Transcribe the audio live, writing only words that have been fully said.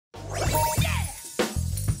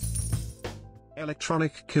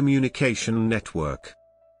Electronic Communication Network.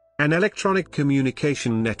 An electronic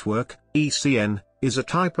communication network, ECN, is a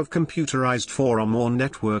type of computerized forum or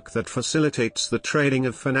network that facilitates the trading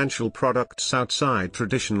of financial products outside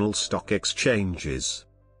traditional stock exchanges.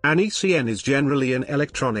 An ECN is generally an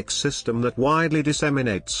electronic system that widely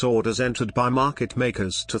disseminates orders entered by market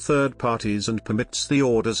makers to third parties and permits the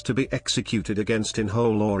orders to be executed against in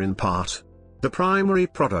whole or in part. The primary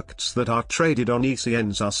products that are traded on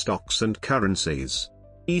ECNs are stocks and currencies.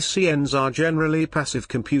 ECNs are generally passive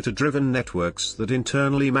computer-driven networks that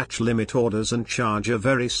internally match limit orders and charge a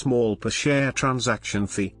very small per-share transaction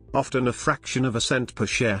fee, often a fraction of a cent per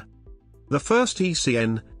share. The first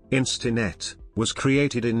ECN, Instinet, was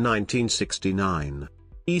created in 1969.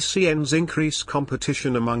 ECNs increase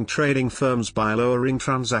competition among trading firms by lowering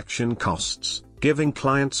transaction costs, giving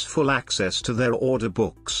clients full access to their order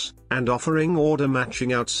books, and offering order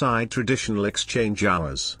matching outside traditional exchange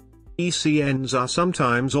hours. ECNs are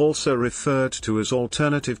sometimes also referred to as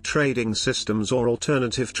alternative trading systems or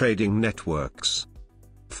alternative trading networks.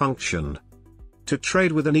 Function. To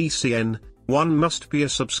trade with an ECN, one must be a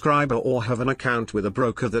subscriber or have an account with a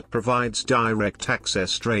broker that provides direct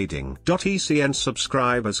access trading. ECN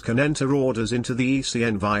subscribers can enter orders into the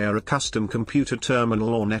ECN via a custom computer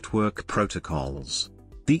terminal or network protocols.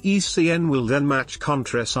 The ECN will then match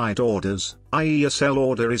contraside orders, i.e. a sell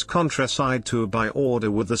order is contraside to a buy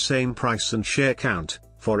order with the same price and share count,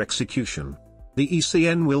 for execution. The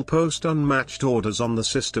ECN will post unmatched orders on the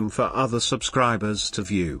system for other subscribers to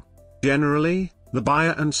view. Generally, the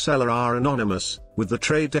buyer and seller are anonymous, with the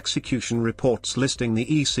trade execution reports listing the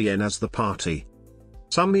ECN as the party.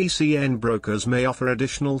 Some ECN brokers may offer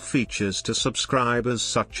additional features to subscribers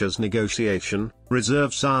such as negotiation,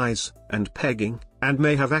 reserve size, and pegging, and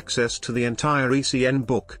may have access to the entire ECN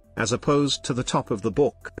book, as opposed to the top of the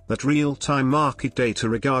book, that real-time market data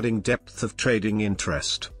regarding depth of trading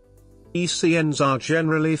interest. ECNs are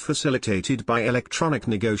generally facilitated by electronic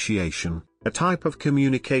negotiation, a type of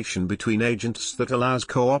communication between agents that allows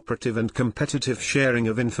cooperative and competitive sharing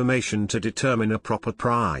of information to determine a proper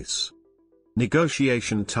price.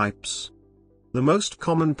 Negotiation types. The most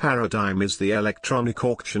common paradigm is the electronic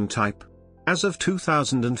auction type. As of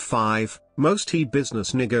 2005, most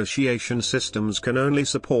e-business negotiation systems can only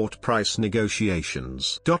support price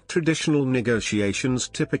negotiations. Traditional negotiations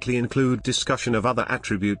typically include discussion of other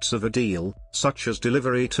attributes of a deal, such as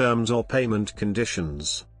delivery terms or payment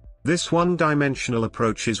conditions. This one-dimensional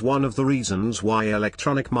approach is one of the reasons why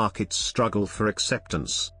electronic markets struggle for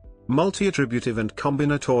acceptance. Multi-attributive and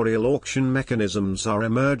combinatorial auction mechanisms are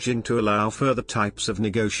emerging to allow further types of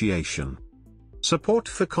negotiation. Support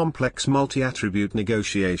for complex multi-attribute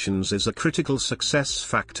negotiations is a critical success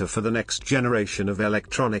factor for the next generation of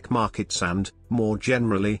electronic markets and, more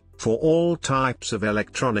generally, for all types of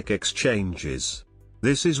electronic exchanges.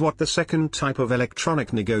 This is what the second type of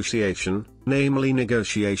electronic negotiation, namely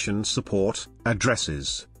negotiation support,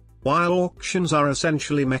 addresses. While auctions are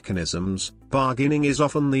essentially mechanisms, bargaining is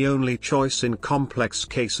often the only choice in complex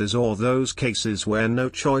cases or those cases where no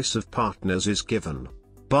choice of partners is given.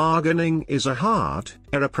 Bargaining is a hard,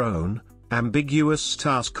 error-prone, ambiguous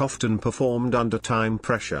task often performed under time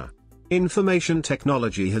pressure. Information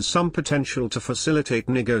technology has some potential to facilitate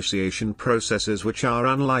negotiation processes which are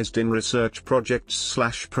analyzed in research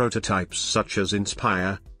projects/prototypes such as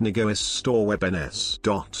Inspire, Negoist or WebNS.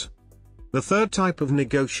 The third type of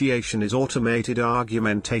negotiation is automated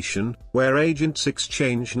argumentation, where agents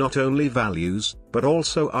exchange not only values, but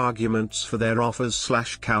also arguments for their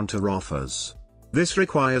offers/counter-offers. This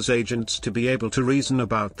requires agents to be able to reason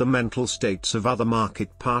about the mental states of other market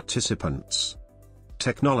participants.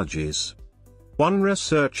 Technologies. One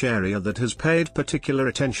research area that has paid particular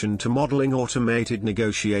attention to modeling automated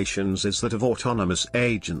negotiations is that of autonomous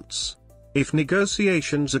agents. If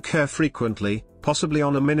negotiations occur frequently, possibly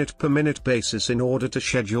on a minute-per-minute basis in order to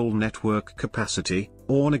schedule network capacity,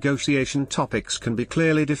 or negotiation topics can be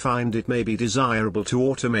clearly defined, it may be desirable to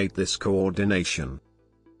automate this coordination.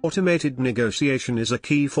 Automated negotiation is a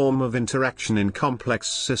key form of interaction in complex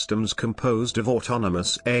systems composed of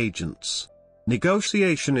autonomous agents.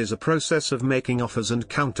 Negotiation is a process of making offers and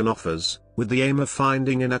counter-offers, with the aim of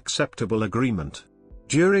finding an acceptable agreement.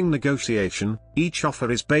 During negotiation, each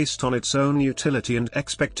offer is based on its own utility and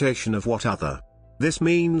expectation of what other. This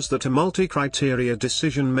means that a multi-criteria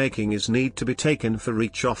decision-making is need to be taken for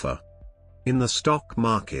each offer. In the stock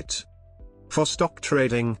market. For stock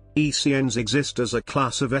trading, ECNs exist as a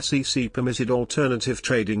class of SEC-permitted alternative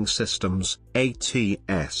trading systems,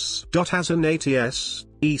 ATS. As an ATS,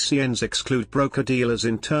 ECNs exclude broker-dealers'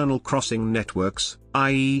 internal crossing networks,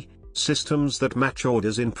 i.e., systems that match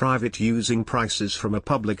orders in private using prices from a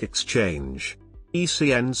public exchange.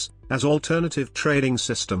 ECNs, as alternative trading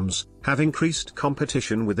systems, have increased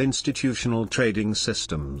competition with institutional trading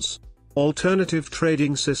systems. Alternative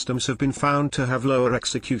trading systems have been found to have lower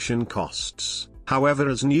execution costs. However,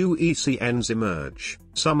 as new ECNs emerge,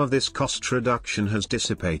 some of this cost reduction has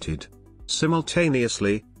dissipated.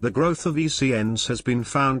 Simultaneously, the growth of ECNs has been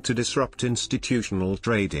found to disrupt institutional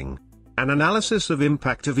trading. An analysis of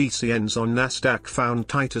impact of ECNs on Nasdaq found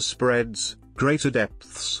tighter spreads, greater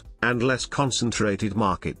depths, and less concentrated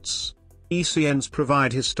markets. ECNs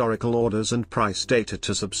provide historical orders and price data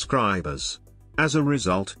to subscribers. As a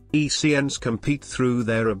result, ECNs compete through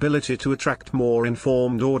their ability to attract more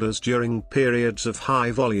informed orders during periods of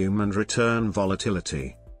high volume and return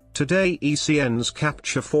volatility. Today ECNs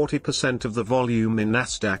capture 40% of the volume in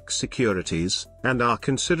Nasdaq securities, and are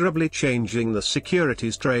considerably changing the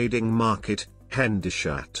securities trading market.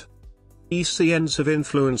 Hendishat. ECNs have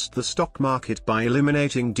influenced the stock market by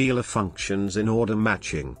eliminating dealer functions in order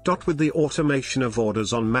matching. With the automation of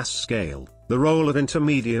orders on mass scale, the role of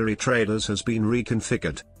intermediary traders has been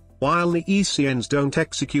reconfigured. While the ECNs don't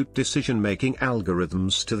execute decision-making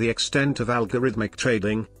algorithms to the extent of algorithmic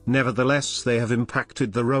trading, nevertheless they have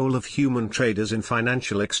impacted the role of human traders in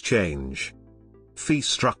financial exchange. Fee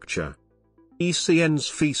structure. ECN's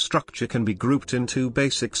fee structure can be grouped in two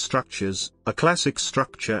basic structures, a classic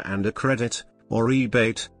structure and a credit, or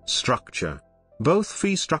rebate, structure. Both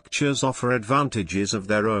fee structures offer advantages of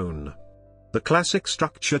their own. The classic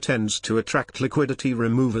structure tends to attract liquidity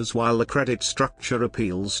removers while the credit structure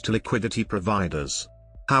appeals to liquidity providers.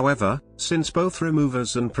 However, since both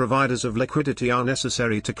removers and providers of liquidity are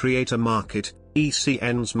necessary to create a market,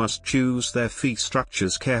 ECNs must choose their fee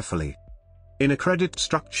structures carefully. In a credit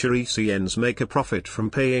structure, ECNs make a profit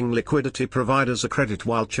from paying liquidity providers a credit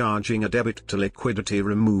while charging a debit to liquidity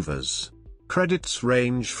removers. Credits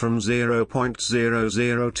range from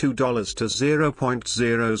 $0.002 to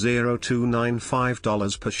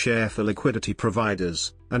 $0.00295 per share for liquidity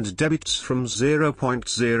providers, and debits from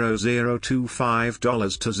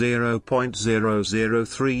 $0.0025 to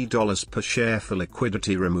 $0.003 per share for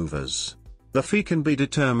liquidity removers. The fee can be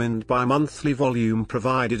determined by monthly volume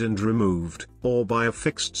provided and removed, or by a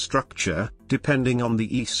fixed structure, depending on the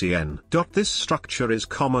ECN. This structure is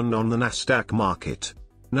common on the Nasdaq market.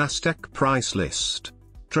 Nasdaq price list.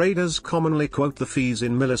 Traders commonly quote the fees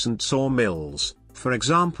in millicents or mils. For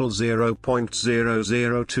example,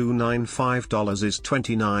 $0.00295 is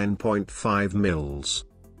 29.5 mils.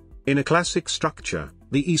 In a classic structure,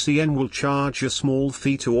 the ECN will charge a small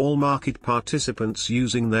fee to all market participants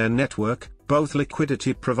using their network, both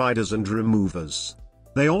liquidity providers and removers.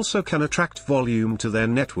 They also can attract volume to their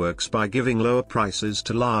networks by giving lower prices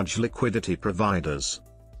to large liquidity providers.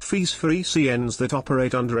 Fees for ECNs that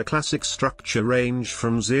operate under a classic structure range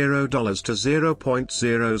from $0 to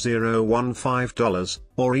 $0.0015,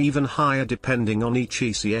 or even higher depending on each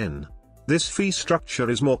ECN. This fee structure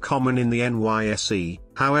is more common in the NYSE,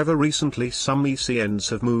 however recently some ECNs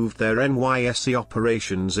have moved their NYSE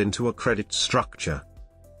operations into a credit structure.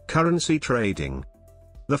 Currency trading.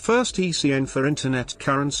 The first ECN for internet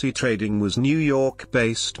currency trading was New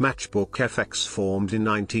York-based Matchbook FX, formed in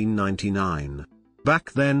 1999.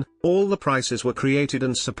 Back then, all the prices were created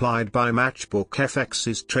and supplied by Matchbook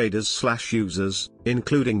FX's traders/users,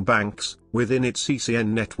 including banks, within its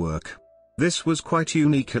ECN network. This was quite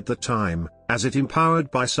unique at the time, as it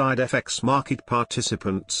empowered buy-side FX market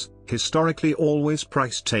participants, historically always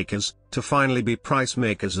price takers, to finally be price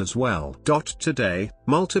makers as well. Today,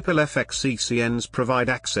 multiple FX ECNs provide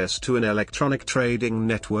access to an electronic trading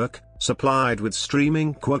network, supplied with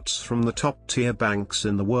streaming quotes from the top-tier banks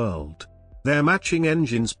in the world. Their matching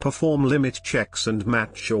engines perform limit checks and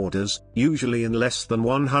match orders, usually in less than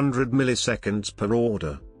 100 milliseconds per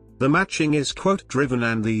order. The matching is quote-driven,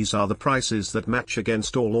 and these are the prices that match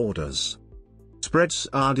against all orders. Spreads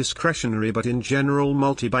are discretionary, but in general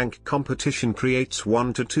multi-bank competition creates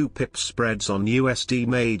 1 to 2 pip spreads on USD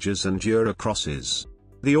majors and Euro crosses.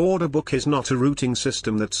 The order book is not a routing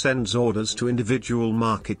system that sends orders to individual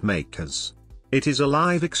market makers. It is a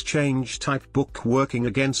live exchange type book working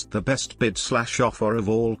against the best bid/offer of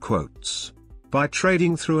all quotes. By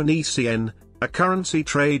trading through an ECN, a currency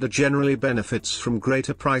trader generally benefits from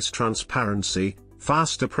greater price transparency,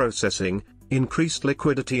 faster processing, increased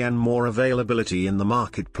liquidity and more availability in the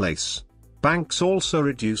marketplace. Banks also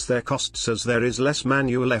reduce their costs as there is less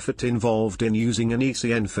manual effort involved in using an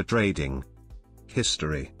ECN for trading.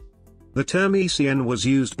 History. The term ECN was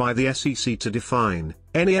used by the SEC to define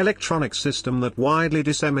any electronic system that widely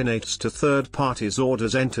disseminates to third parties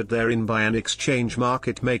orders entered therein by an exchange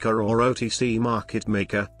market maker or OTC market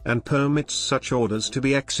maker, and permits such orders to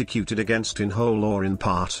be executed against in whole or in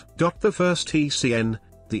part. The first ECN,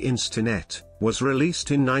 the Instinet, was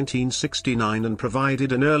released in 1969 and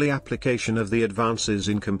provided an early application of the advances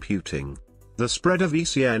in computing. The spread of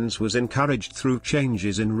ECNs was encouraged through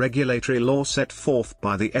changes in regulatory law set forth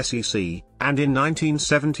by the SEC, and in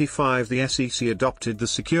 1975 the SEC adopted the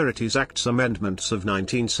Securities Act's amendments of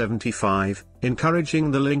 1975,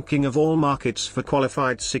 encouraging the linking of all markets for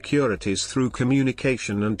qualified securities through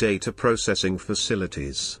communication and data processing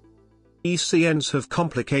facilities. ECNs have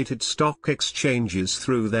complicated stock exchanges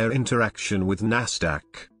through their interaction with Nasdaq.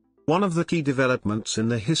 One of the key developments in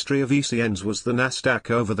the history of ECNs was the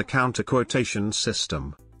Nasdaq over-the-counter quotation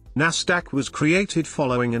system. Nasdaq was created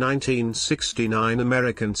following a 1969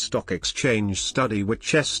 American Stock Exchange study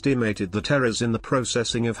which estimated that errors in the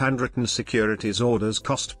processing of handwritten securities orders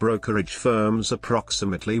cost brokerage firms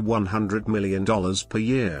approximately $100 million per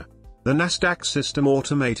year. The Nasdaq system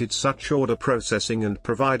automated such order processing and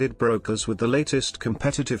provided brokers with the latest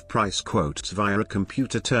competitive price quotes via a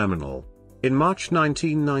computer terminal. In March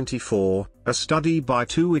 1994, a study by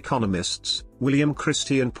two economists, William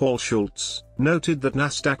Christie and Paul Schultz, noted that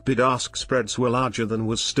Nasdaq bid-ask spreads were larger than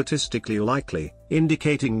was statistically likely,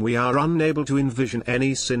 indicating we are unable to envision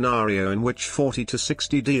any scenario in which 40 to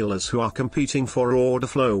 60 dealers who are competing for order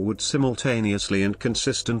flow would simultaneously and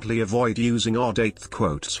consistently avoid using odd eighth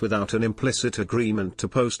quotes without an implicit agreement to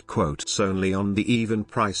post quotes only on the even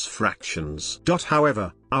price fractions.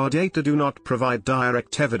 However, our data do not provide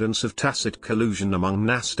direct evidence of tacit collusion among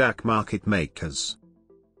Nasdaq market makers.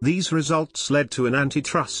 These results led to an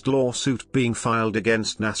antitrust lawsuit being filed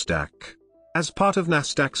against Nasdaq. As part of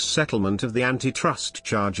Nasdaq's settlement of the antitrust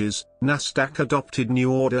charges, Nasdaq adopted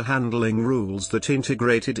new order handling rules that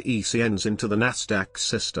integrated ECNs into the Nasdaq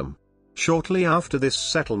system. Shortly after this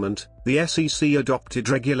settlement, the SEC adopted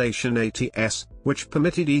Regulation ATS, which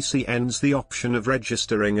permitted ECNs the option of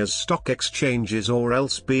registering as stock exchanges or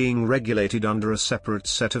else being regulated under a separate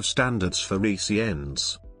set of standards for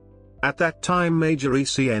ECNs. At that time major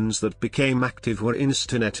ECNs that became active were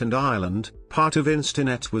Instinet and Ireland. Part of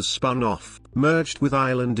Instinet was spun off, merged with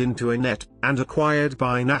Ireland into a net, and acquired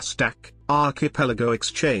by Nasdaq, Archipelago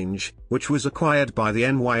Exchange, which was acquired by the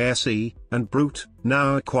NYSE, and Brute,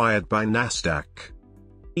 now acquired by Nasdaq.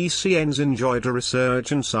 ECNs enjoyed a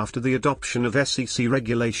resurgence after the adoption of SEC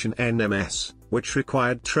Regulation NMS, which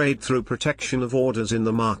required trade-through protection of orders in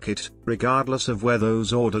the market, regardless of where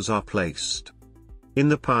those orders are placed. In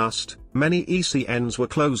the past, many ECNs were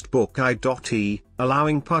closed-book IE,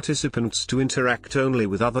 allowing participants to interact only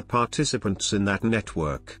with other participants in that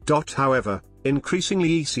network. However,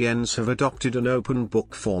 increasingly ECNs have adopted an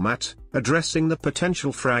open-book format, addressing the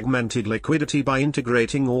potential fragmented liquidity by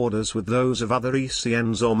integrating orders with those of other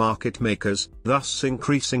ECNs or market makers, thus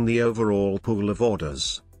increasing the overall pool of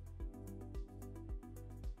orders.